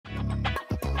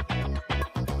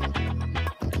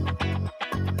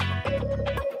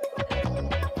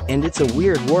And it's a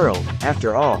weird world,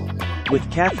 after all. With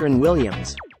Kathryn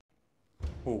Williams.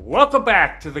 Welcome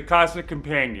back to the Cosmic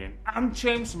Companion. I'm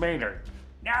James Maynard.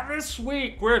 Now this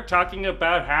week we're talking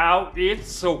about how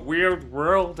it's a weird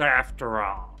world after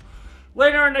all.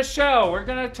 Later in the show we're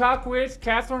going to talk with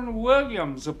Kathryn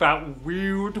Williams about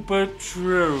Weird But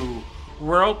True,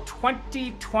 World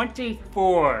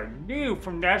 2024, new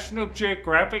from National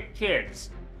Geographic Kids.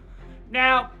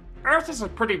 Now, Earth is a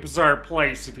pretty bizarre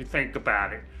place if you think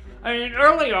about it. I mean,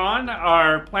 early on,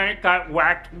 our planet got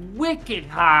whacked wicked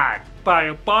hard by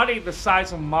a body the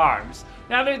size of Mars.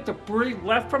 Now the debris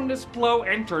left from this blow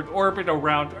entered orbit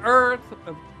around Earth,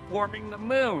 forming the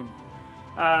moon.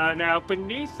 Now,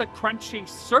 beneath the crunchy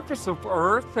surface of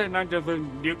Earth and under the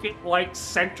nougat-like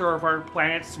center of our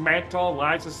planet's mantle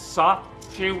lies a soft,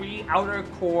 chewy outer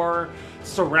core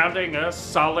surrounding a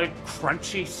solid,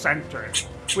 crunchy center,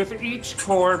 with each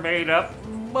core made up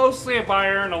mostly of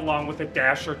iron along with a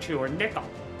dash or two of nickel.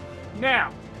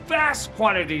 Now, vast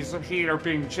quantities of heat are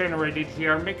being generated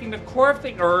here, making the core of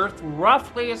the Earth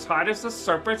roughly as hot as the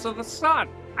surface of the sun.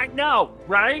 I know,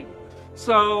 right?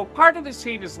 So part of this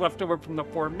heat is left over from the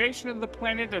formation of the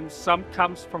planet and some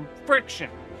comes from friction.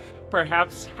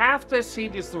 Perhaps half this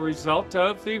heat is the result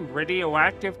of the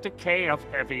radioactive decay of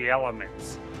heavy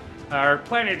elements. Our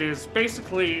planet is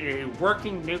basically a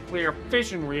working nuclear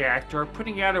fission reactor,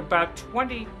 putting out about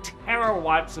 20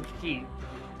 terawatts of heat,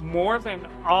 more than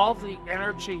all the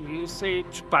energy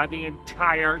usage by the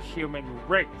entire human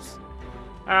race.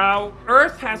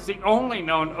 Earth has the only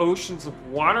known oceans of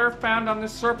water found on the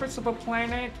surface of a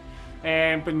planet,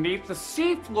 and beneath the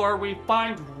seafloor we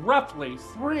find roughly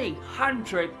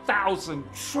 300,000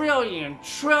 trillion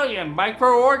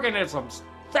microorganisms.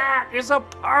 That is a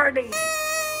party!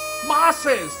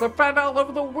 Mosses! They're found all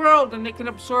over the world and they can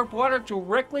absorb water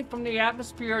directly from the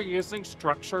atmosphere using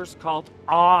structures called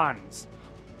awns.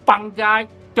 Fungi?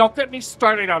 Don't get me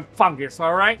started on fungus,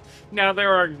 alright? Now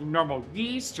there are your normal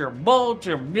yeast, your mold,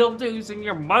 your mildews, and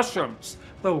your mushrooms.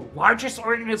 The largest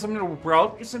organism in the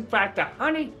world is in fact a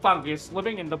honey fungus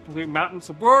living in the Blue Mountains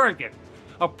of Oregon,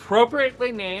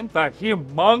 appropriately named the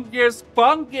humongous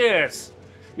fungus.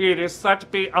 It is thought to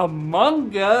be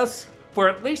among us for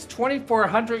at least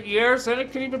 2,400 years, and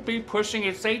it could even be pushing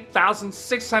its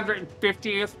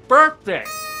 8,650th birthday.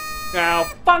 Now,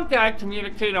 fungi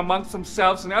communicate amongst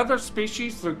themselves and other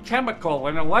species through chemical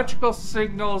and electrical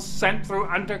signals sent through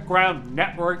underground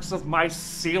networks of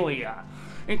mycelia.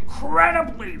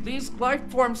 Incredibly, these life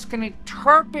forms can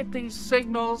interpret these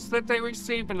signals that they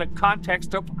receive in the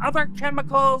context of other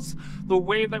chemicals, the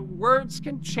way that words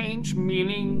can change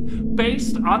meaning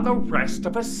based on the rest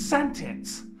of a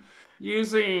sentence.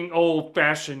 Using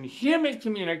old-fashioned human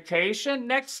communication,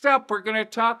 next up we're going to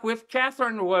talk with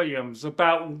Kathryn Williams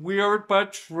about Weird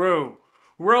But True,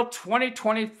 World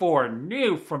 2024,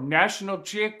 new from National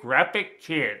Geographic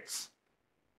Kids.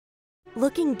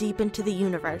 Looking deep into the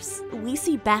universe, we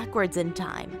see backwards in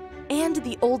time. And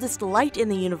the oldest light in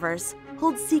the universe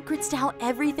holds secrets to how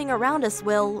everything around us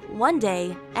will, one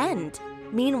day, end.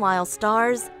 Meanwhile,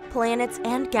 stars, planets,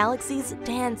 and galaxies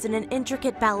dance in an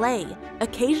intricate ballet,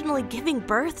 occasionally giving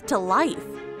birth to life.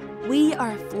 We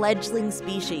are a fledgling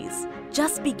species,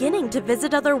 just beginning to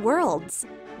visit other worlds.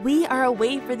 We are a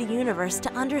way for the universe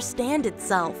to understand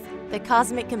itself. The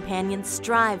Cosmic Companion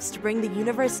strives to bring the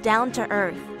universe down to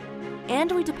Earth, and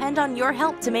we depend on your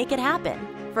help to make it happen.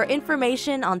 For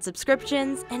information on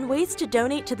subscriptions and ways to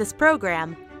donate to this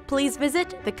program, please visit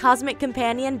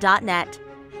thecosmiccompanion.net.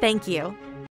 Thank you.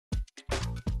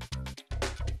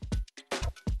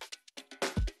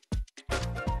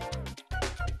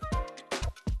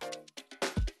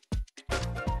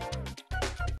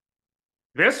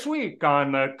 This week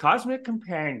on the Cosmic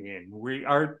Companion, we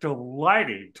are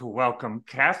delighted to welcome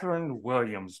Kathryn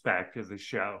Williams back to the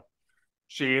show.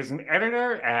 She is an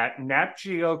editor at Nat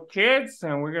Geo Kids,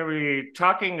 and we're going to be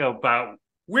talking about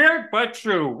Weird But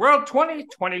True, World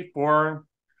 2024,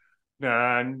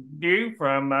 new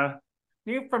from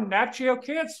Nat Geo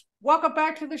Kids. Welcome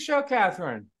back to the show,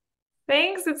 Kathryn.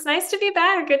 Thanks. It's nice to be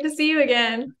back. Good to see you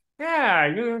again. Yeah,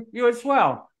 you as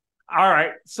well. All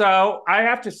right, so I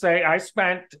have to say I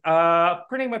spent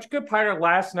pretty much a good part of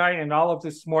last night and all of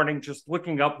this morning just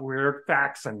looking up weird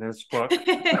facts in this book.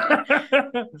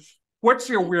 What's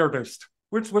your weirdest?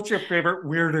 What's your favorite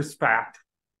weirdest fact?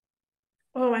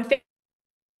 Oh, my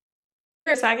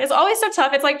It's always so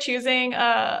tough. It's like choosing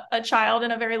a child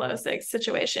in a very low stakes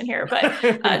situation here,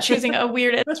 but choosing a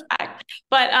weirdest fact.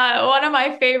 But one of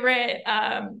my favorite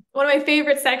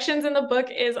sections in the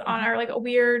book is on our like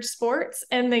weird sports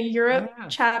and the Europe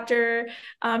chapter.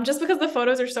 Just because the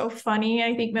photos are so funny,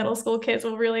 I think middle school kids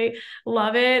will really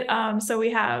love it. So we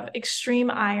have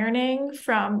extreme ironing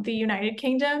from the United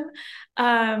Kingdom.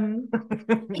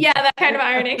 Yeah, that kind of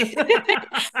ironing.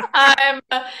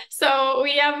 So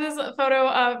we have this photo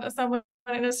of someone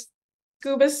in a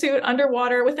scuba suit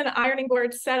underwater with an ironing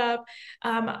board set up,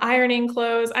 ironing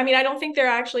clothes. I mean, I don't think they're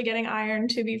actually getting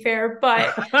ironed, to be fair,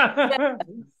 but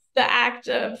the act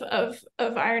of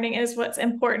ironing is what's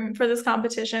important for this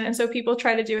competition. And so people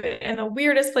try to do it in the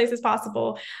weirdest places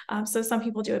possible. So some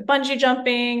people do it bungee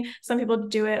jumping, some people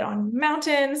do it on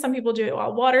mountains, some people do it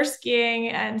while water skiing.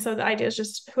 And so the idea is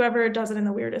just whoever does it in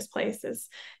the weirdest place is,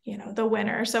 you know, the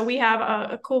winner. So we have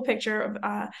a cool picture of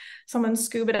someone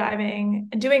scuba diving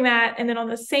and doing that. And then on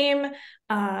the same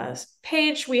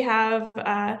page, we have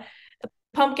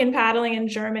pumpkin paddling in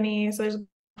Germany. So there's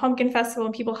pumpkin festival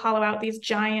and people hollow out these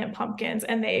giant pumpkins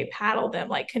and they paddle them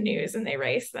like canoes and they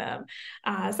race them.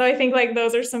 So I think like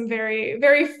those are some very,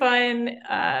 very fun,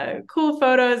 cool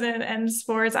photos and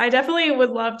sports. I definitely would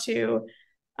love to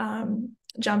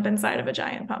jump inside of a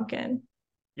giant pumpkin.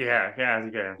 Yeah.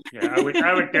 I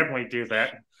would definitely do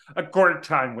that. A great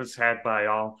time was had by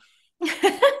all.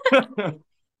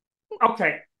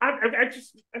 Okay, I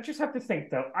just have to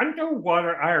think though.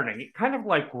 Underwater ironing, it kind of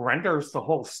like renders the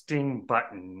whole sting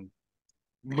button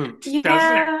moot,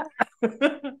 doesn't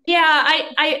it? Yeah,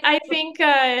 I think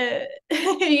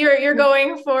you're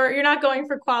not going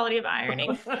for quality of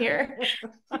ironing here.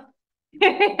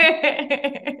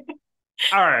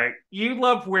 All right, you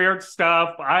love weird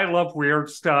stuff. I love weird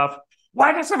stuff.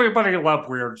 Why does everybody love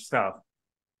weird stuff?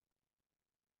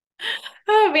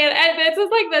 Oh man, and this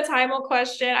is like the timeless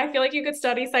question. I feel like you could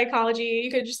study psychology. You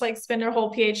could just like spend your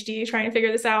whole PhD trying to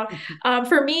figure this out.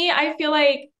 For me, I feel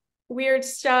like weird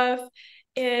stuff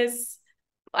is,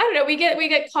 I don't know, we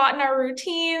get caught in our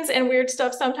routines and weird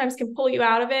stuff sometimes can pull you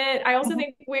out of it. I also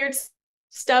think weird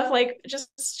stuff like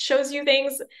just shows you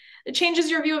things. It changes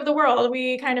your view of the world.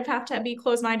 We kind of have to be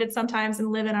closed-minded sometimes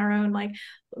and live in our own like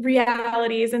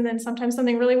realities. And then sometimes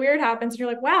something really weird happens and you're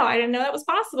like, wow, I didn't know that was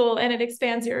possible. And it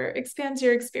expands your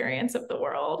experience of the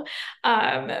world.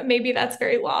 Maybe that's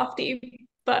very lofty,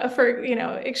 but for, you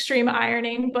know, extreme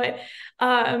ironing, but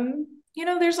you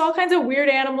know, there's all kinds of weird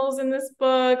animals in this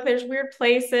book. There's weird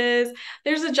places.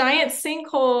 There's a giant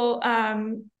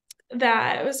sinkhole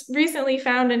that was recently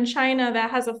found in China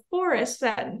that has a forest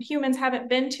that humans haven't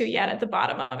been to yet at the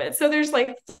bottom of it. So there's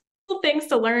like things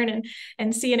to learn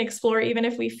and see and explore, even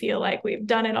if we feel like we've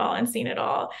done it all and seen it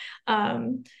all.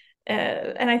 And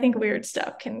I think weird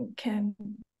stuff can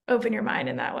open your mind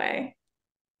in that way.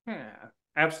 Yeah,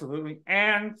 absolutely.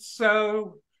 And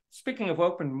so, speaking of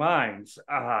open minds,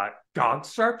 dog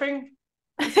surfing?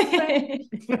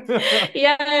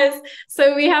 Yes.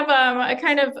 So we have a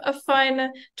kind of a fun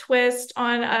twist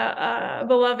on a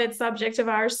beloved subject of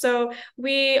ours. So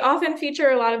we often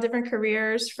feature a lot of different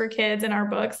careers for kids in our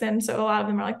books. And so a lot of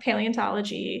them are like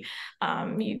paleontology,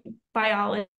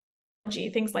 biology,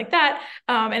 things like that.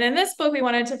 And in this book, we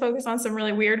wanted to focus on some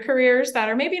really weird careers that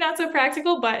are maybe not so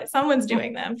practical, but someone's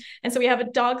doing them. And so we have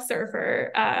a dog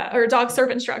surfer or dog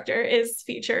surf instructor is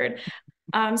featured.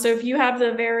 So if you have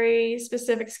the very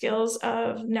specific skills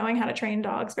of knowing how to train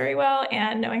dogs very well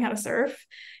and knowing how to surf,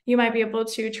 you might be able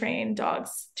to train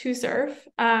dogs to surf.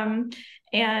 And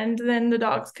then the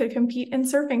dogs could compete in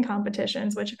surfing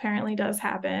competitions, which apparently does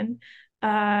happen.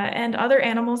 And other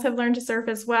animals have learned to surf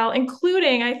as well,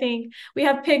 including, I think, we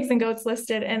have pigs and goats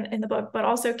listed in the book, but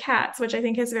also cats, which I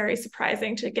think is very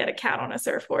surprising to get a cat on a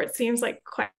surfboard. It seems like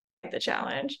quite the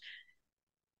challenge.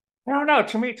 I don't know.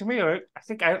 To me, I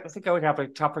think I would have a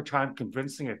tougher time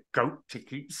convincing a goat to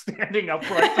keep standing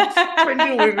upright,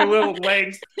 spindling the little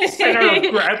legs, center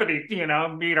of gravity,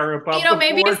 meter above.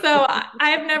 Maybe board. So.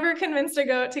 I've never convinced a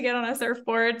goat to get on a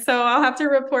surfboard, so I'll have to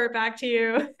report back to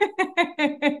you.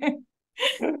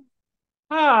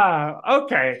 Okay. So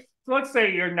let's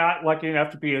say you're not lucky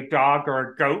enough to be a dog or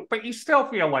a goat, but you still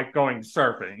feel like going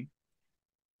surfing.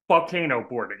 Volcano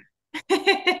boarding.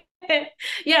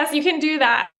 Yes, you can do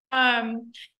that.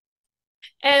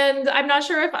 And I'm not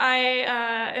sure if I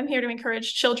am here to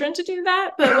encourage children to do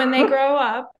that, but when they grow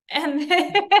up and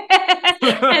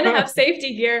have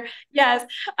safety gear, yes,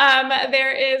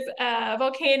 there is a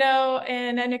volcano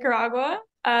in Nicaragua,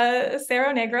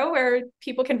 Cerro Negro, where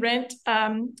people can rent,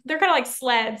 they're kind of like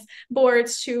sleds,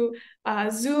 boards to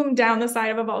zoom down the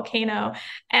side of a volcano.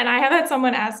 And I have had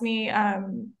someone ask me,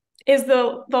 is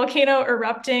the volcano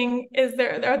erupting?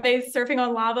 Are they surfing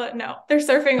on lava? No, they're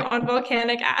surfing on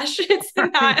volcanic ash. It's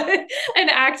not an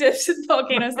active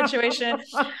volcano situation.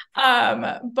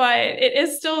 But it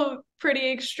is still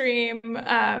pretty extreme,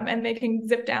 and they can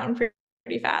zip down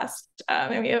pretty fast.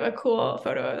 And we have a cool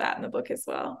photo of that in the book as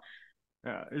well.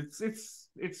 Yeah,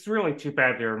 it's really too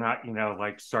bad they're not,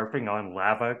 like surfing on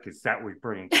lava, because that would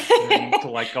bring extreme to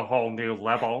like a whole new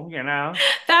level,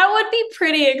 That would be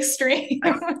pretty extreme.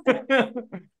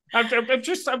 I'm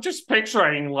just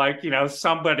picturing like,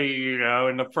 somebody,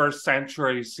 in the first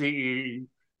century CE,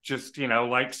 just,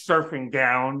 like surfing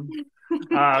down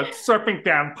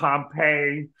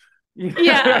Pompeii,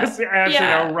 Yeah. as it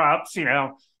erupts,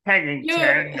 hanging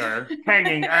 10 or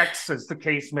hanging X, as the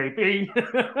case may be.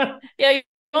 Yeah, you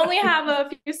only have a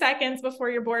few seconds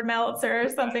before your board melts or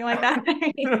something like that.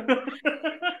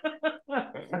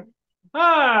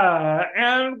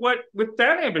 And with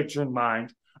that image in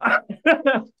mind,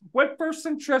 what first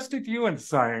interested you in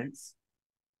science?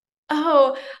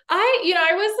 Oh,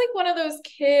 I was like one of those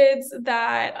kids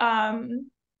that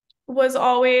was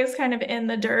always kind of in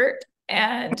the dirt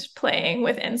and playing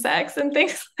with insects and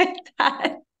things like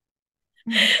that.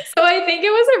 So I think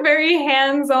it was a very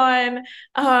hands-on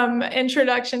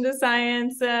introduction to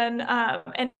science and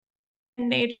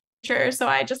nature. So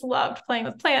I just loved playing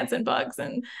with plants and bugs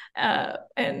and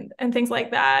things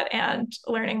like that, and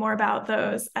learning more about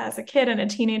those as a kid and a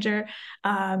teenager.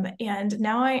 And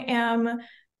now I am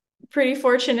pretty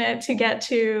fortunate to get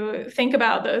to think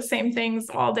about those same things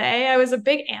all day. I was a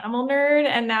big animal nerd,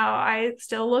 and now I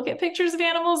still look at pictures of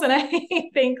animals, and I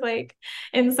think like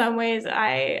in some ways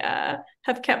I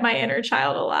have kept my inner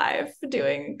child alive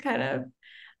doing kind of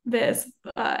this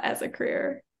as a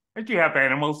career. Do you have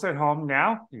animals at home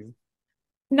now?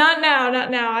 Not now,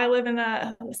 not now. I live in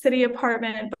a city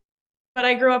apartment, but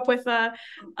I grew up with a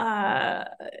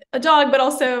dog, but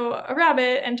also a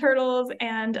rabbit and turtles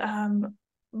and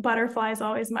butterflies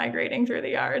always migrating through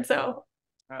the yard. So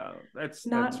that's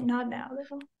not now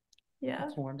though. Yeah.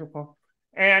 That's wonderful.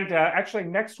 And actually,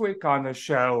 next week on the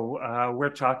show, we're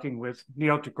talking with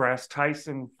Neil deGrasse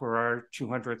Tyson for our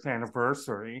 200th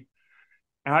anniversary,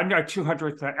 our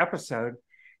 200th episode.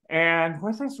 And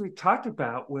one of the things we talked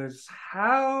about was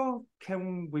how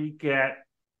can we get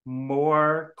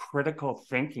more critical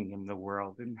thinking in the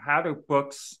world, and how do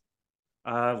books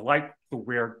like the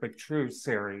Weird But True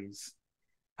series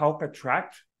help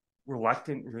attract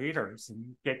reluctant readers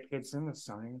and get kids into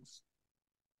science?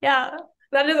 Yeah,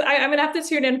 that is, I'm gonna have to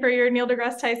tune in for your Neil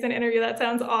deGrasse Tyson interview. That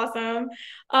sounds awesome.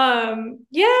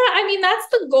 Yeah, I mean, that's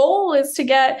the goal, is to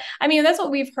get, I mean, that's what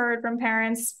we've heard from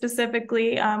parents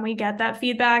specifically. We get that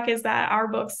feedback, is that our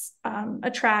books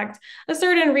attract a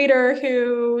certain reader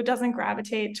who doesn't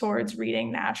gravitate towards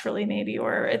reading naturally, maybe,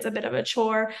 or it's a bit of a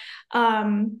chore.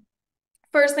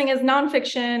 First thing is,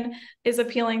 nonfiction is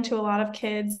appealing to a lot of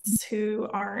kids who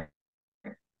aren't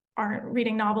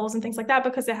reading novels and things like that,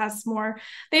 because it has more,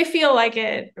 they feel like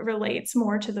it relates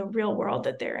more to the real world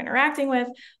that they're interacting with.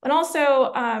 But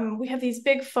also we have these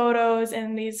big photos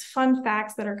and these fun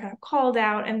facts that are kind of called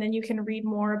out, and then you can read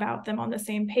more about them on the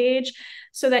same page,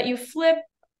 so that you flip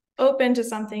open to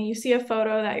something, you see a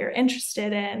photo that you're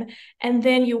interested in, and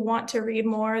then you want to read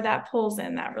more. That pulls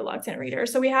in that reluctant reader.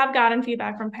 So we have gotten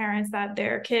feedback from parents that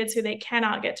their kids who they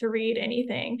cannot get to read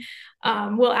anything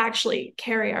will actually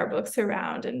carry our books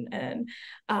around and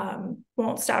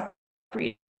won't stop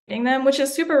reading them, which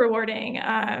is super rewarding.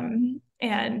 And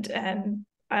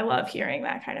I love hearing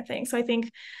that kind of thing. So I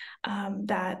think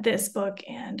that this book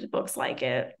and books like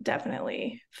it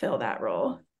definitely fill that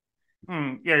role.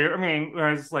 Yeah, I mean,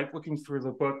 I was like looking through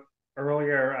the book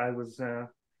earlier.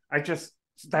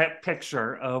 That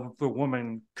picture of the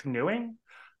woman canoeing,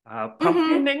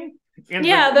 pumpkining.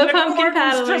 The pumpkin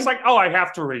paddling. It's just like, oh, I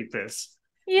have to read this.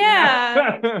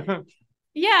 Yeah.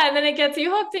 Yeah, and then it gets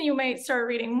you hooked, and you might start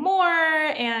reading more,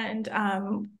 and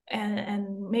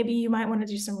maybe you might want to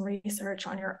do some research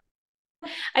on your.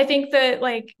 I think that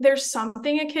like there's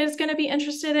something a kid's going to be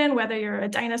interested in, whether you're a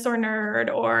dinosaur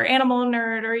nerd or animal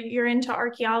nerd, or you're into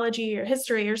archaeology or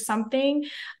history or something.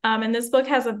 And this book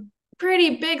has a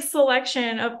pretty big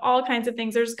selection of all kinds of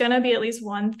things. There's going to be at least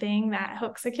one thing that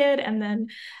hooks a kid, and then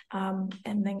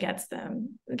gets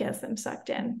them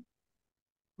sucked in.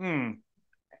 And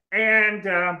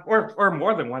or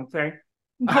more than one thing.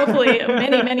 Hopefully,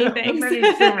 many things. Many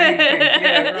things.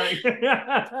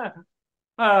 Yeah,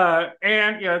 right.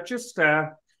 And just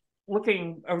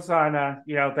looking, I was on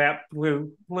that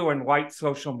blue and white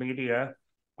social media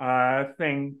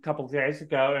thing a couple of days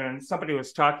ago, and somebody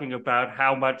was talking about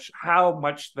how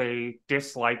much they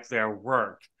dislike their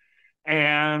work,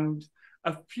 and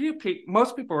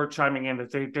most people were chiming in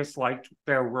that they disliked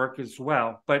their work as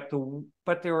well, but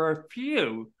there were a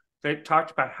few that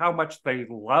talked about how much they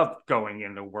loved going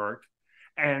into work,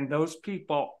 and those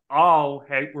people all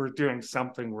were doing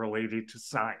something related to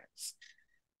science.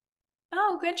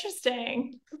 Oh,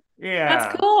 interesting. Yeah,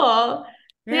 That's cool.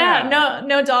 yeah.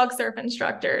 No dog surf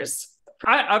instructors.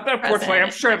 Unfortunately,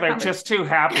 I'm sure they're just too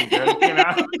happy to,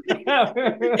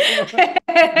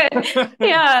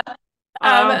 Yeah.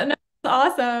 No, that's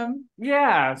awesome.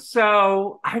 Yeah.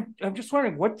 So I'm just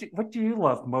wondering, what do you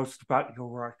love most about your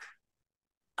work?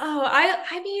 Oh,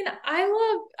 I mean,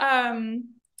 I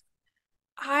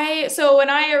love so when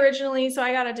I originally,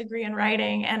 I got a degree in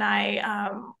writing, and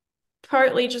I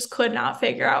partly just could not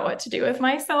figure out what to do with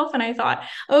myself, and I thought,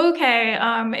 okay,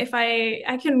 if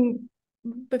I can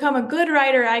become a good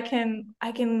writer, I can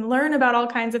learn about all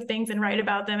kinds of things and write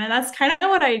about them, and that's kind of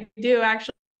what I do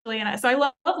actually. And so I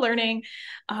love learning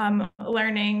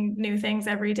new things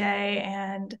every day,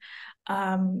 and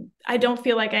I don't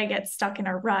feel like I get stuck in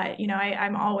a rut.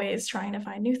 I'm always trying to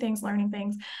find new things, learning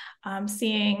things,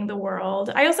 seeing the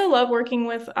world. I also love working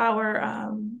with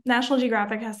our National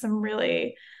Geographic has some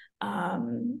really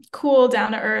cool,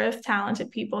 down-to-earth, talented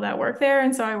people that work there.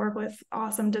 And so I work with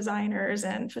awesome designers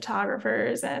and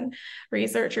photographers and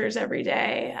researchers every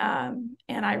day.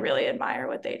 And I really admire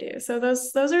what they do. So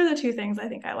those are the two things I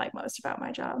think I like most about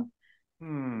my job.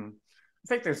 I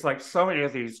think there's like so many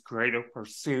of these creative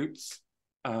pursuits,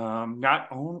 not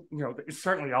only,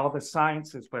 certainly all the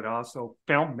sciences, but also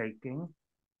filmmaking,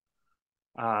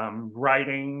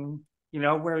 writing,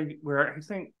 where I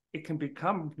think it can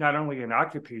become not only an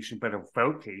occupation, but a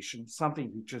vocation,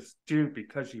 something you just do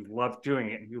because you love doing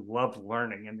it and you love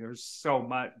learning. And there's so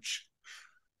much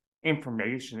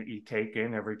information that you take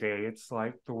in every day. It's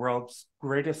like the world's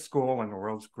greatest school and the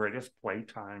world's greatest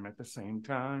playtime at the same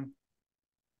time.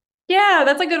 Yeah,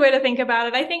 that's a good way to think about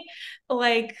it. I think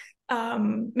like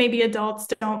maybe adults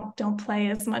don't play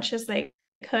as much as they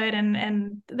could,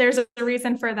 and there's a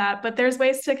reason for that, but there's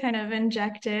ways to kind of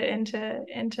inject it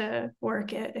into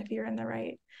work it if you're in the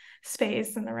right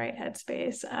space and the right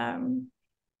headspace. And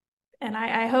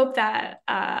I hope that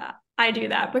I do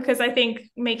that, because I think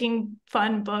making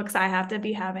fun books, I have to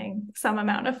be having some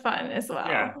amount of fun as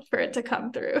well for it to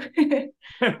come through.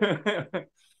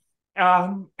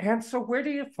 And so where do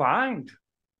you find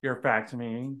your facts? I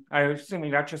mean, I assume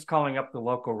you're not just calling up the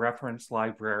local reference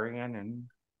librarian and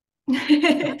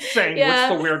saying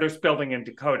what's the weirdest building in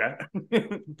Dakota.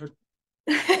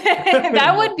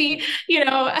 That would be,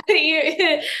 no,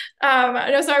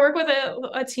 so I work with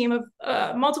a team of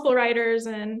multiple writers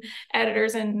and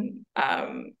editors and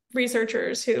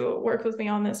researchers who work with me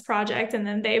on this project, and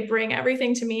then they bring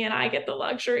everything to me, and I get the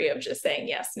luxury of just saying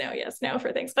yes, no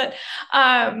for things. But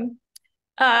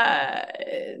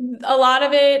a lot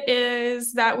of it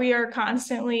is that we are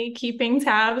constantly keeping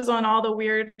tabs on all the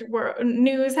weird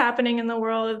news happening in the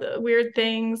world, weird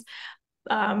things,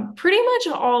 pretty much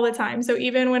all the time. So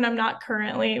even when I'm not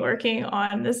currently working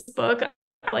on this book,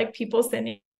 like people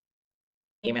sending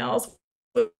emails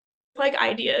with like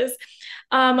ideas,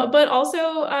 but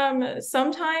also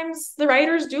sometimes the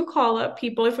writers do call up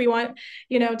people if we want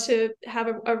to have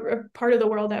a part of the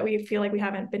world that we feel like we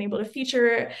haven't been able to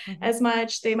feature as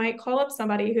much. They might call up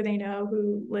somebody who they know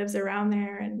who lives around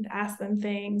there and ask them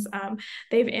things.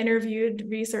 They've interviewed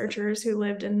researchers who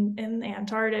lived in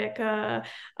Antarctica,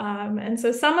 and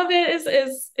so some of it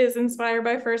is inspired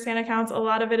by firsthand accounts. A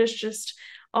lot of it is just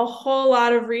a whole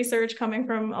lot of research coming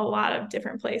from a lot of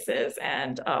different places,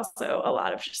 and also a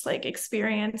lot of just like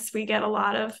experience. We get a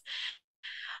lot of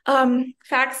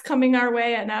facts coming our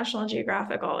way at National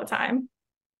Geographic all the time.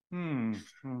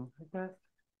 Okay.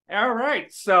 All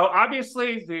right. So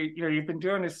obviously, you've been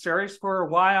doing this series for a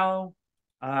while.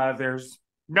 There's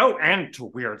no end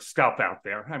to weird stuff out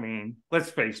there. I mean,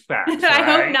 let's face facts. I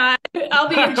hope not. I'll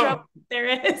be in trouble if there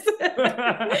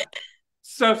is.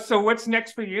 So what's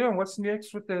next for you, and what's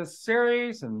next with the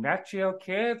series and Nat Geo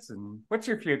Kids, and what's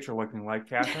your future looking like,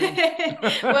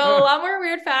 Kathryn? Well, a lot more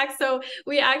weird facts. So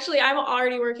I'm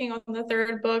already working on the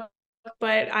third book,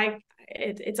 but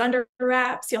it's under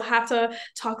wraps. You'll have to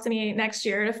talk to me next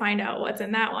year to find out what's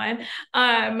in that one.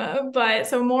 But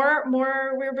so more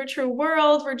Weird But True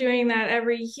World. We're doing that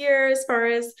every year as far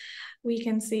as we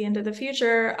can see into the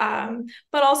future.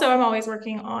 But also I'm always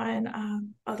working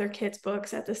on other kids'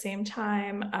 books at the same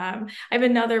time. I have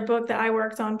another book that I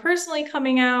worked on personally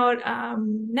coming out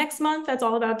next month that's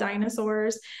all about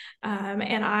dinosaurs.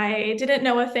 And I didn't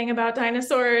know a thing about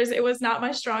dinosaurs. It was not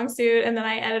my strong suit. And then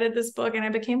I edited this book and I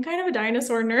became kind of a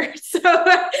dinosaur nerd. So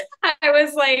I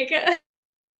was like,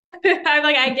 I'm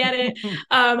like, I get it.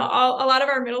 A lot of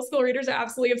our middle school readers are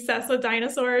absolutely obsessed with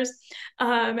dinosaurs.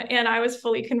 And I was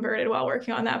fully converted while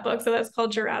working on that book. So that's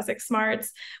called Jurassic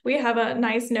Smarts. We have a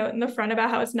nice note in the front about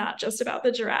how it's not just about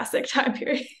the Jurassic time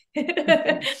period.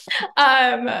 Yeah,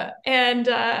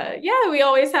 we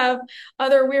always have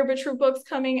other weird but true books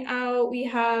coming out. We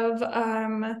have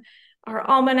our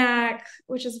almanac,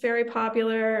 which is very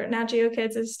popular. Nat Geo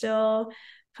Kids is still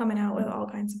coming out with all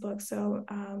kinds of books. So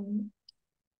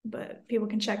but people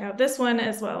can check out this one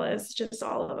as well as just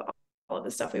all of the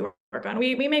stuff we work on.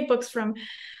 We make books from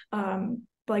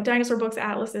like dinosaur books,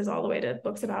 atlases, all the way to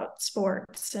books about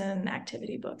sports and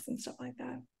activity books and stuff like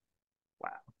that.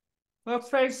 Wow. Well,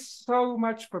 thanks so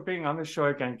much for being on the show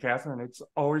again, Kathryn. It's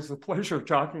always a pleasure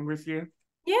talking with you.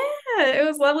 Yeah, it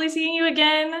was lovely seeing you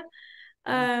again.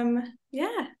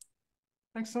 Yeah.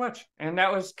 Thanks so much. And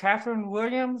that was Kathryn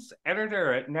Williams,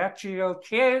 editor at Nat Geo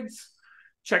Kids.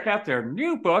 Check out their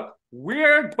new book,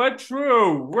 Weird But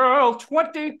True, World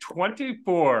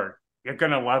 2024. You're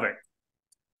going to love it.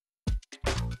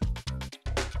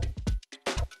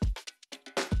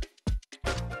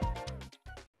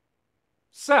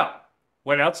 So,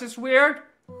 what else is weird?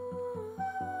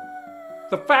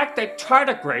 The fact that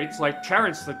tardigrades, like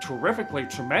Terrence the terrifically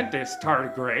tremendous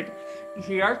tardigrade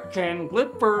here, can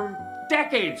live for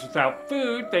decades without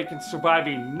food. They can survive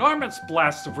enormous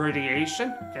blasts of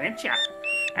radiation, can't ya?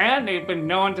 And they've been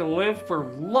known to live for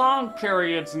long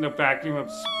periods in the vacuum of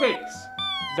space.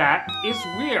 That is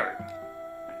weird.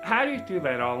 How do you do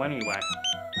that all anyway?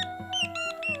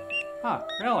 Huh,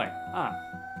 really? Huh.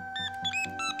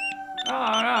 No,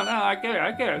 I get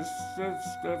it.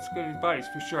 That's good advice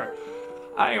for sure.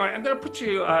 Anyway, I'm gonna put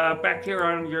you back here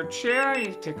on your chair and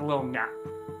you take a little nap.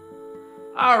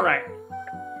 All right.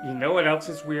 You know what else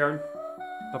is weird?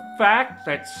 The fact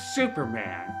that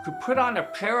Superman could put on a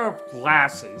pair of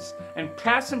glasses and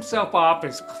pass himself off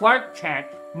as Clark Kent,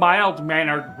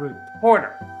 mild-mannered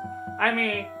reporter. I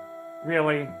mean,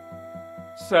 really?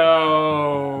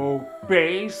 So,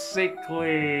 basically...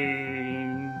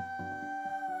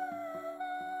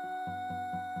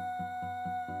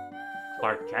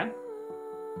 Clark Kent?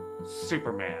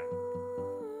 Superman.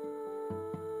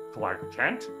 Clark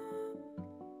Kent?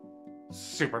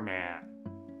 Superman.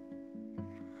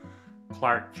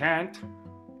 Clark Kent,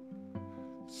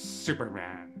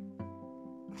 Superman.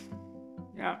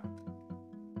 Yeah,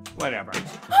 whatever.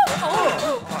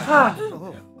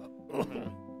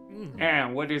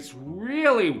 And what is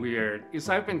really weird is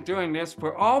I've been doing this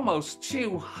for almost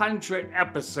 200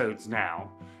 episodes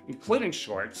now, including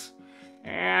shorts,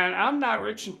 and I'm not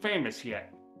rich and famous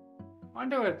yet.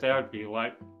 Wonder what that would be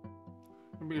like.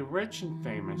 To be rich and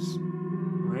famous.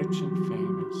 Rich and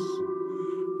famous.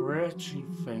 Rich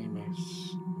and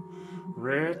famous.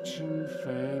 Rich and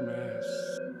famous.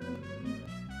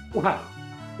 Wow,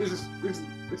 this is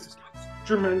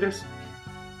tremendous.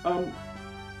 I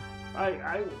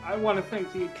want to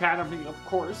thank the Academy, of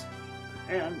course,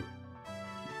 and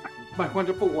my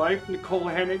wonderful wife, Nicole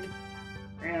Hennig,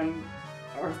 and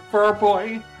our fur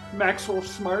boy, Maxwell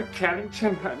Smart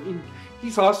Caddington. I mean,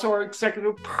 he's also our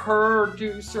executive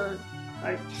producer.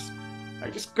 I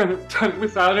just couldn't have done it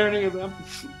without any of them.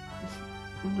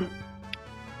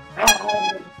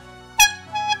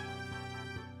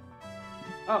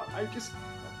 What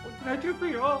can I do for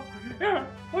you all? Yeah,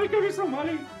 let me give you some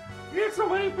money. Here's some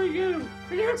money for you. And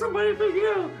here's some money for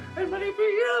you. And money for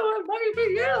you. And money for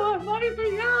you. And money for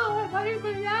you. And money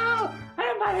for you.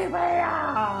 And money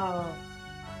for you.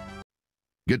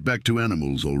 Get back to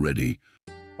animals already.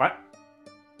 What?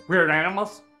 Weird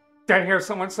animals? Did I hear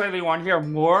someone say they want to hear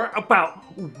more about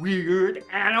weird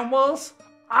animals?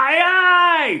 Aye,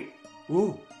 aye!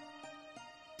 Ooh.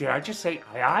 Did I just say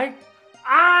aye, aye?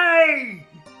 Aye!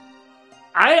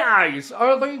 Aye-ayes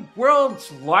are the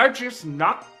world's largest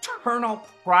nocturnal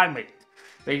primate.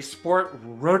 They sport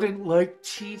rodent-like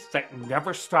teeth that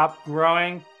never stop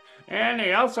growing, and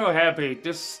they also have a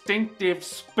distinctive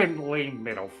spindly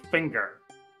middle finger.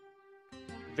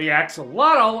 The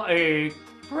axolotl, a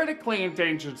critically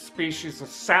endangered species of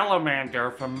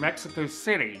salamander from Mexico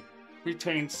City,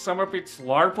 retains some of its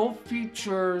larval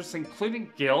features, including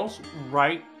gills,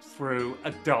 right through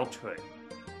adulthood.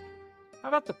 How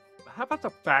about the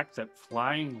fact that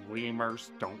flying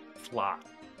lemurs don't fly?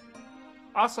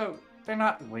 Also, they're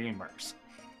not lemurs.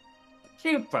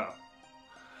 Cute though.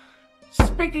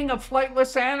 Speaking of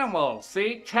flightless animals,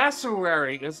 the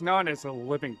cassowary is known as a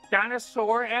living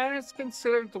dinosaur and is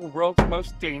considered the world's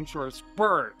most dangerous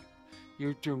bird.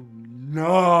 You do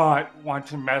not want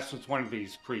to mess with one of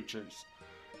these creatures.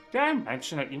 Did I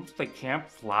mention that even if they can't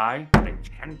fly, they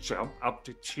can jump up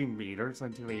to 2 meters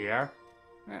into the air?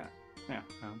 Yeah. Yeah,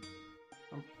 I'm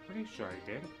pretty sure I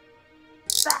did.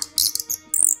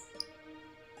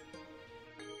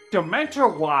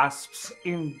 Dementor wasps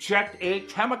inject a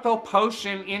chemical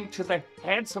potion into the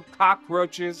heads of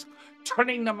cockroaches,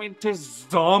 turning them into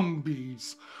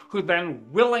zombies, who then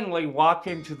willingly walk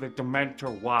into the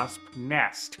Dementor wasp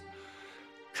nest.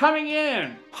 Coming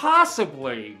in,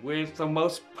 possibly, with the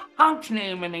most punk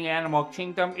name in the animal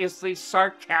kingdom is the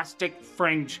sarcastic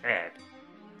fringehead.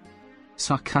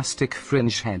 Sarcastic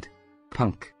fringehead.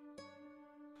 Punk.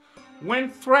 When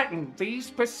threatened, these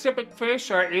Pacific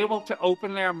fish are able to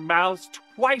open their mouths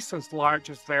twice as large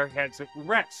as their heads at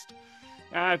rest.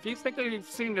 If you think you've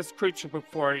seen this creature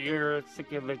before, you're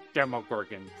thinking of the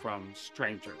Demogorgon from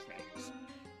Stranger Things.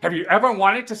 Have you ever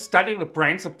wanted to study the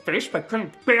brains of fish but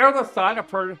couldn't bear the thought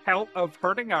of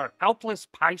hurting our helpless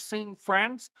piscine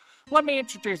friends? Let me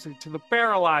introduce you to the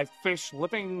barrel-eyed fish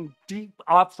living deep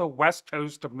off the west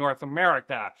coast of North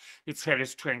America. Its head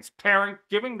is transparent,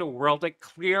 giving the world a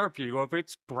clear view of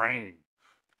its brain.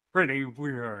 Pretty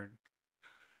weird.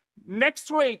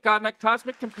 Next week on The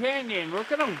Cosmic Companion, we're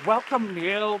going to welcome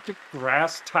Neil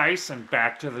deGrasse Tyson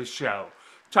back to the show,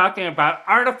 talking about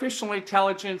artificial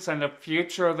intelligence and the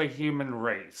future of the human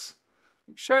race.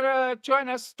 Be sure to join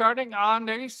us starting on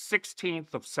the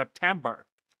 16th of September.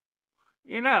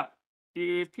 You know,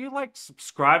 if you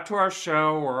subscribe to our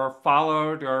show or are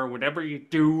followed or whatever you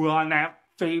do on that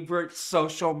favorite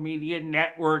social media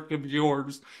network of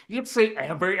yours, you'd see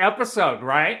every episode,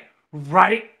 right?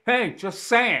 Right? Hey, just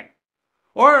saying.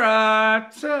 Or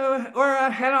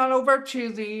head on over to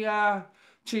the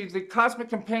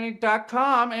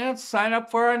cosmiccompanion.com and sign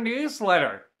up for our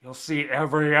newsletter. You'll see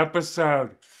every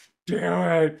episode. Do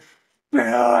it. Do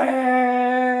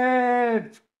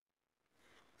it.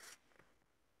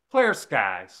 Clear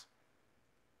skies.